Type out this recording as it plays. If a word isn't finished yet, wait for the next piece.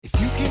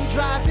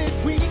drive it,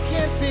 we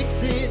can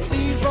fix it.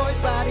 Leroy's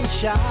Body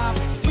Shop.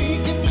 We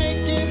can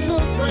make it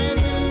look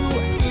brand new.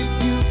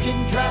 If you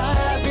can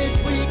drive it,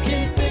 we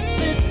can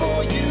fix it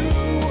for you.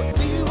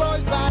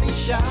 Leroy's Body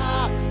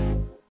Shop.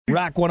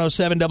 Rock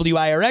 107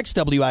 WIRX,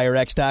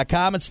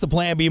 WIRX.com. It's the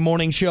Plan B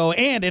Morning Show,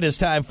 and it is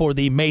time for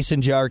the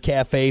Mason Jar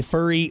Cafe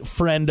Furry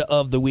Friend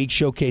of the Week,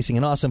 showcasing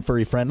an awesome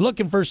furry friend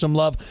looking for some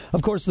love.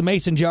 Of course, the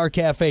Mason Jar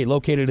Cafe,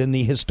 located in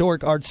the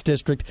Historic Arts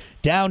District,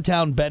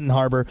 downtown Benton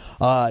Harbor.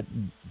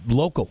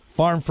 Local,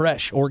 farm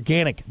fresh,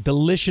 organic,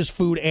 delicious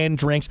food and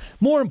drinks.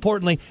 More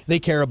importantly, they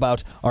care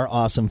about our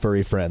awesome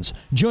furry friends.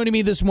 Joining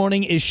me this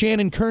morning is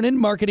Shannon Kernan,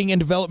 Marketing and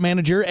Development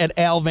Manager at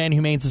Al Van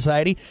Humane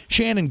Society.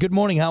 Shannon, good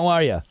morning. How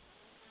are you?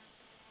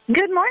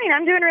 Good morning.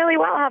 I'm doing really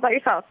well. How about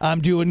yourself? I'm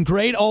doing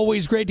great.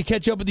 Always great to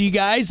catch up with you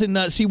guys and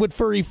see what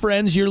furry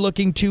friends you're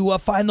looking to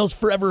find those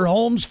forever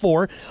homes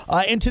for.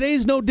 And today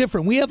is no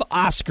different. We have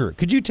Oscar.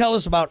 Could you tell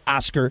us about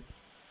Oscar?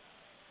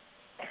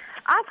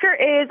 Oscar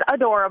is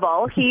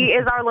adorable. He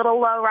is our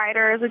little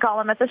lowrider, as we call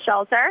him at the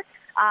shelter.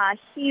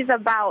 He's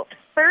about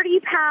 30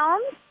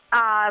 pounds,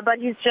 but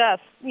he's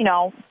just,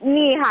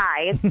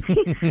 knee-high.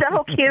 He's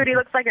so cute. He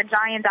looks like a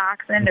giant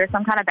dachshund or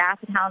some kind of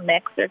basset hound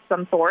mix of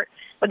some sort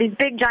with these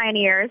big, giant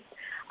ears.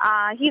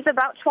 He's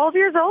about 12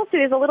 years old, so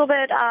he's a little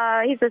bit,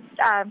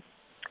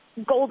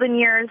 golden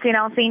years,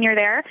 senior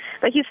there.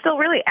 But he's still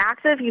really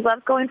active. He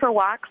loves going for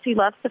walks. He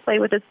loves to play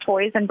with his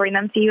toys and bring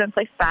them to you and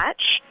play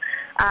fetch.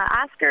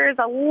 Oscar is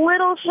a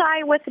little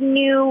shy with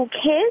new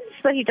kids,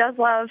 but he does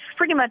love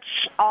pretty much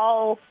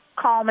all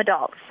calm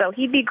adults. So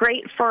he'd be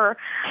great for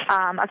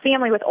a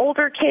family with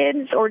older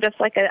kids or just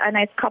like a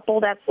nice couple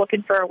that's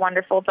looking for a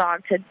wonderful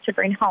dog to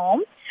bring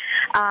home.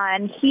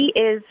 And he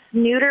is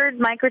neutered,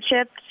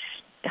 microchipped,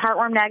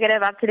 heartworm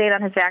negative, up to date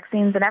on his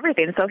vaccines and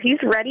everything. So he's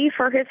ready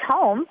for his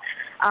home.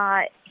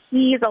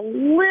 He's a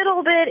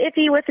little bit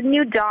iffy with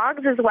new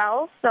dogs as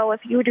well. So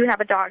if you do have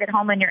a dog at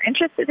home and you're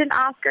interested in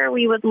Oscar,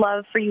 we would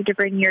love for you to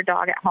bring your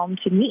dog at home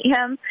to meet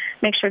him,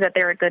 make sure that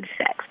they're a good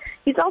fit.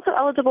 He's also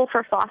eligible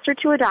for foster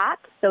to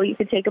adopt, so you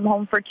could take him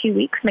home for 2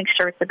 weeks, make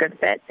sure it's a good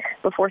fit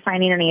before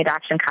signing any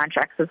adoption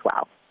contracts as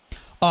well.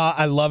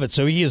 I love it.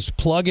 So he is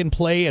plug and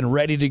play and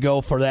ready to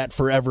go for that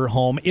forever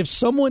home. If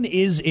someone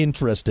is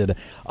interested,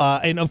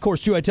 and of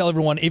course, too, I tell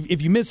everyone,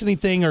 if you miss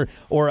anything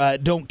or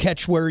don't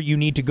catch where you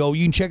need to go,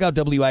 you can check out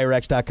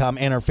WIRX.com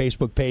and our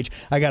Facebook page.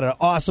 I got an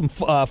awesome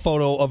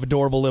photo of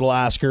adorable little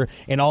Oscar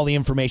and all the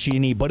information you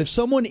need. But if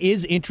someone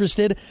is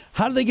interested,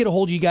 how do they get a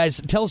hold of you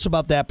guys? Tell us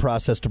about that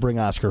process to bring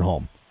Oscar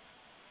home.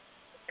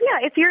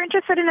 Yeah, if you're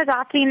interested in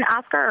adopting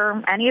Oscar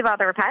or any of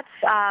other pets,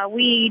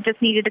 we just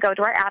needed to go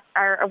to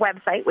our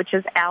website, which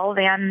is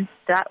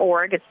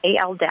alvan.org. It's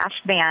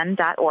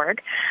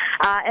al-van.org,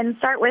 and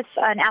start with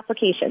an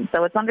application.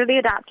 So it's under the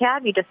Adopt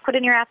tab. You just put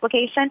in your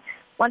application.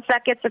 Once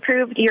that gets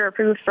approved, you're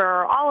approved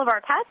for all of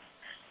our pets.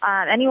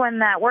 Anyone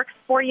that works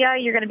for you,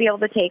 you're going to be able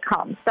to take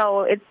home.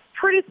 So it's a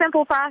pretty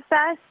simple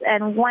process,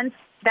 and once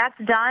that's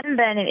done,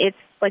 then it's,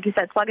 like you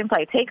said, plug and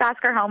play. Take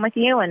Oscar home with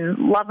you and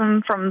love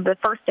him from the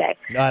first day.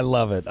 I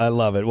love it. I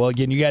love it. Well,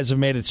 again, you guys have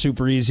made it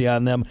super easy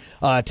on them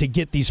to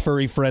get these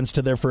furry friends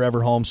to their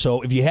forever home.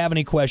 So if you have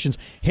any questions,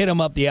 hit them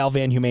up, the Al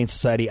Van Humane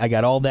Society. I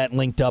got all that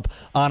linked up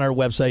on our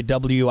website,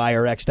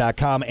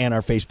 WIRX.com, and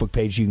our Facebook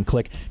page. You can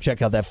click,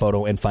 check out that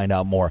photo, and find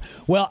out more.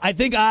 Well, I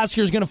think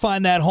Oscar's going to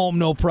find that home,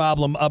 no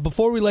problem.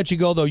 Before we let you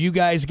go, though, you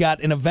guys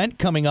got an event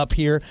coming up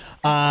here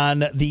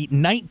on the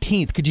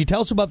 19th. Could you tell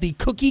us about the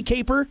Cookie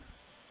Caper?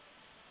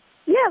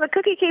 Yeah, the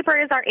Cookie Caper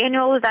is our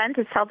annual event.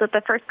 It's held at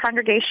the First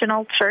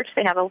Congregational Church.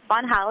 They have a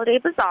fun holiday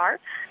bazaar.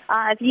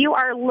 If you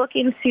are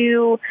looking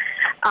to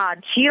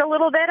cheat a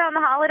little bit on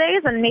the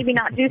holidays and maybe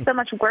not do so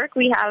much work,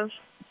 we have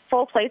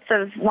full plates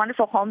of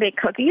wonderful home-baked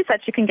cookies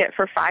that you can get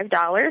for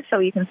 $5, so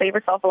you can save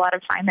yourself a lot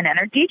of time and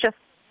energy. Just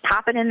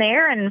pop it in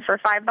there, and for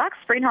 $5,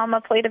 bring home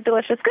a plate of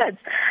delicious goods.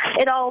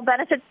 It all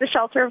benefits the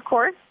shelter, of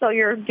course, so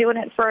you're doing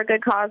it for a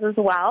good cause as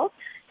well.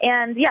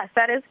 And, yes,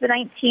 that is the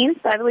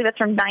 19th. I believe it's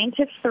from 9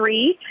 to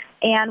 3.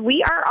 And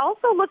we are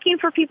also looking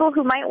for people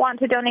who might want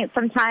to donate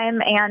some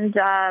time and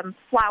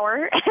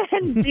flour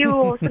and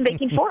do some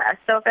baking for us.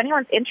 So if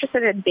anyone's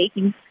interested in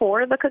baking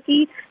for the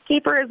Cookie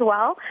Caper as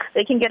well,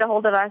 they can get a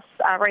hold of us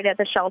right at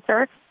the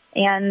shelter.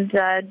 And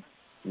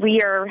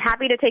we are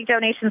happy to take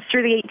donations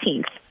through the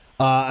 18th.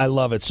 I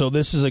love it. So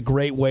this is a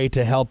great way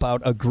to help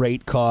out a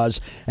great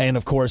cause. And,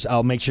 of course,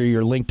 I'll make sure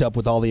you're linked up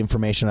with all the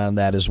information on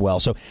that as well.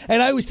 So,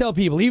 and I always tell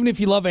people, even if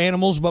you love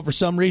animals, but for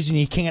some reason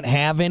you can't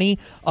have any,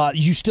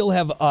 you still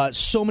have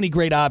so many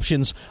great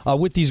options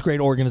with these great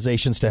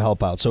organizations to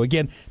help out. So,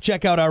 again,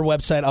 check out our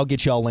website. I'll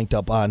get you all linked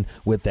up on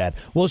with that.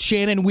 Well,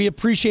 Shannon, we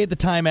appreciate the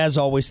time as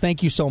always.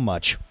 Thank you so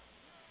much.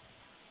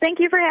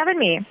 Thank you for having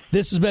me.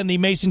 This has been the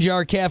Mason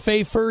Jar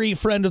Cafe Furry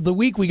Friend of the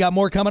Week. We got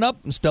more coming up.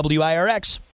 It's WIRX.